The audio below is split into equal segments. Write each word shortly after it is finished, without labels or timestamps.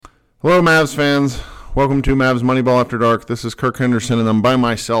Hello, Mavs fans. Welcome to Mavs Moneyball After Dark. This is Kirk Henderson, and I'm by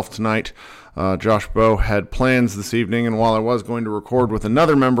myself tonight. Josh Bowe had plans this evening, and while I was going to record with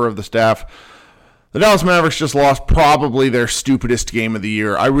another member of the staff, the Dallas Mavericks just lost probably their stupidest game of the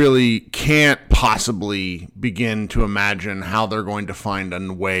year. I really can't possibly begin to imagine how they're going to find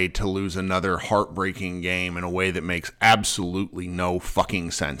a way to lose another heartbreaking game in a way that makes absolutely no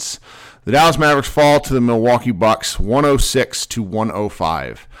fucking sense. The Dallas Mavericks fall to the Milwaukee Bucks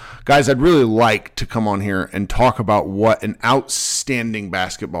 106-105. Guys, I'd really like to come on here and talk about what an outstanding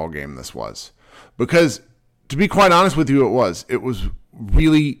basketball game this was. Because, to be quite honest with you, it was. It was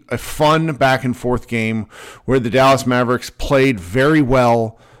really a fun back and forth game where the Dallas Mavericks played very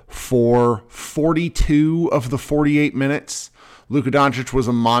well for 42 of the 48 minutes. Luka Doncic was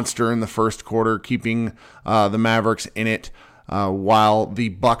a monster in the first quarter, keeping the Mavericks in it. While the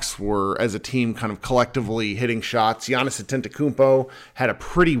Bucks were, as a team, kind of collectively hitting shots. Giannis Antetokounmpo had a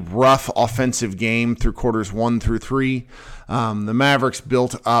pretty rough offensive game through quarters 1 through 3. The Mavericks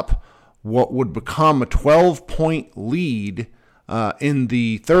built up what would become a 12-point lead in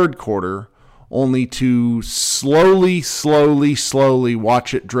the third quarter, only to slowly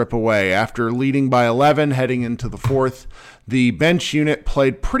watch it drip away. After leading by 11 heading into the fourth, the bench unit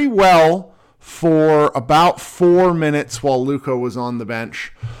played pretty well for about 4 minutes while Luka was on the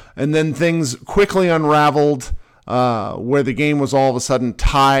bench. And then things quickly unraveled where the game was all of a sudden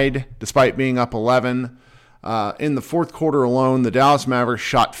tied despite being up 11. In the fourth quarter alone, the Dallas Mavericks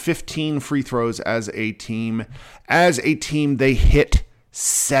shot 15 free throws as a team. As a team, they hit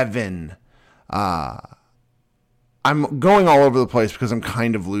 7. I'm going all over the place because I'm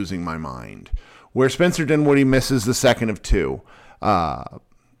kind of losing my mind. Where Spencer Dinwiddie misses the second of 2.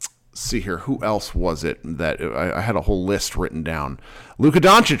 See here, who else was it that I had a whole list written down? Luka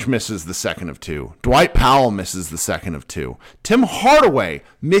Doncic misses the second of 2. Dwight Powell misses the second of 2. Tim Hardaway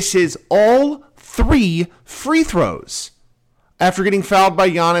misses all 3 free throws after getting fouled by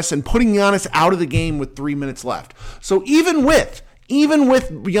Giannis and putting Giannis out of the game with 3 minutes left. So even with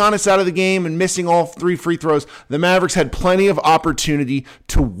Giannis out of the game and missing all 3 free throws, the Mavericks had plenty of opportunity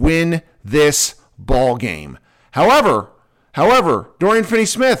to win this ball game. However, Dorian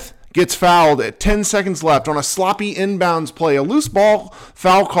Finney-Smith gets fouled at 10 seconds left on a sloppy inbounds play, a loose ball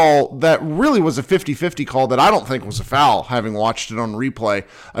foul call that really was a 50-50 call that I don't think was a foul, having watched it on replay,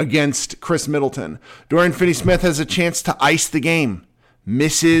 against Chris Middleton. Dorian Finney-Smith has a chance to ice the game.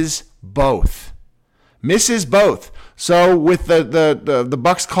 Misses both. So with the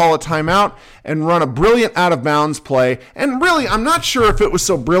Bucks call a timeout and run a brilliant out-of-bounds play, and really, I'm not sure if it was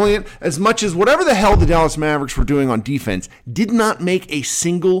so brilliant as much as whatever the hell the Dallas Mavericks were doing on defense did not make a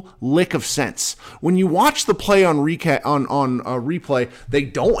single lick of sense. When you watch the play on replay, they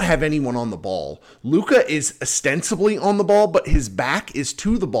don't have anyone on the ball. Luka is ostensibly on the ball, but his back is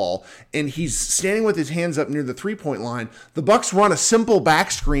to the ball, and he's standing with his hands up near the three-point line. The Bucks run a simple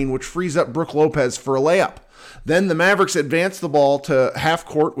back screen, which frees up Brook Lopez for a layup. Then the Mavericks advance the ball to half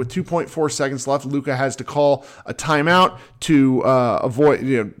court with 2.4 seconds left. Luka has to call a timeout to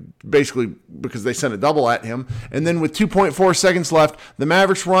avoid, basically because they sent a double at him. And then with 2.4 seconds left, the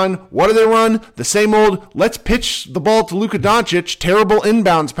Mavericks run. What do they run? The same old, let's pitch the ball to Luka Doncic. Terrible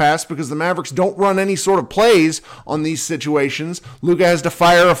inbounds pass because the Mavericks don't run any sort of plays on these situations. Luka has to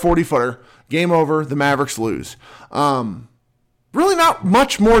fire a 40-footer. Game over. The Mavericks lose. Really not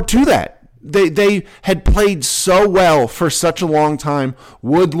much more to that. They had played so well for such a long time.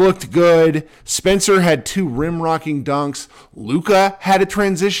 Wood looked good. Spencer had 2 rim-rocking dunks. Luka had a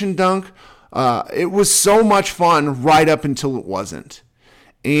transition dunk. It was so much fun right up until it wasn't.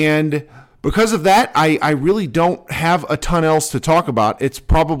 And because of that, I really don't have a ton else to talk about. It's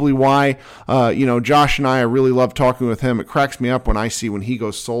probably why, Josh and I really love talking with him. It cracks me up when I see when he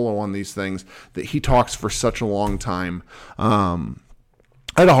goes solo on these things that he talks for such a long time.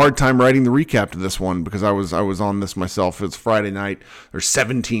 I had a hard time writing the recap to this one because I was on this myself. It's Friday night. There's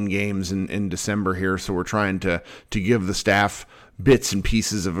 17 games in December here, so we're trying to give the staff bits and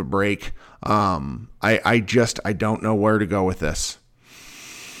pieces of a break. I don't know where to go with this.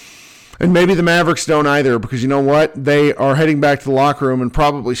 And maybe the Mavericks don't either, because you know what? They are heading back to the locker room and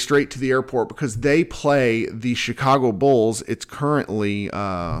probably straight to the airport because they play the Chicago Bulls. It's currently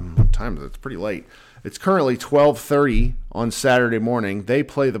what time is it? It's pretty late. It's currently 12:30 on Saturday morning. They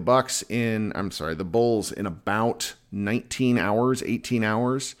play the Bulls in about 18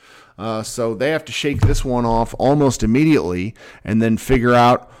 hours. So they have to shake this one off almost immediately and then figure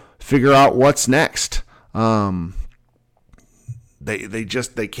out what's next.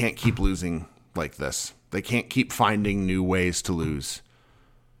 They can't keep losing like this. They can't keep finding new ways to lose.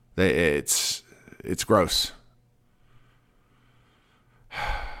 It's gross.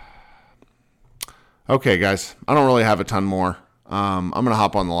 Okay, guys, I don't really have a ton more. I'm going to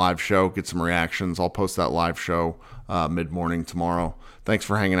hop on the live show, get some reactions. I'll post that live show mid-morning tomorrow. Thanks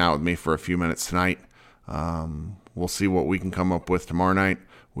for hanging out with me for a few minutes tonight. We'll see what we can come up with tomorrow night.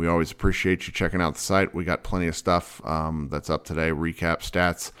 We always appreciate you checking out the site. We got plenty of stuff that's up today, recap,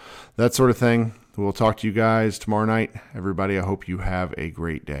 stats, that sort of thing. We'll talk to you guys tomorrow night. Everybody, I hope you have a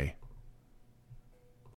great day.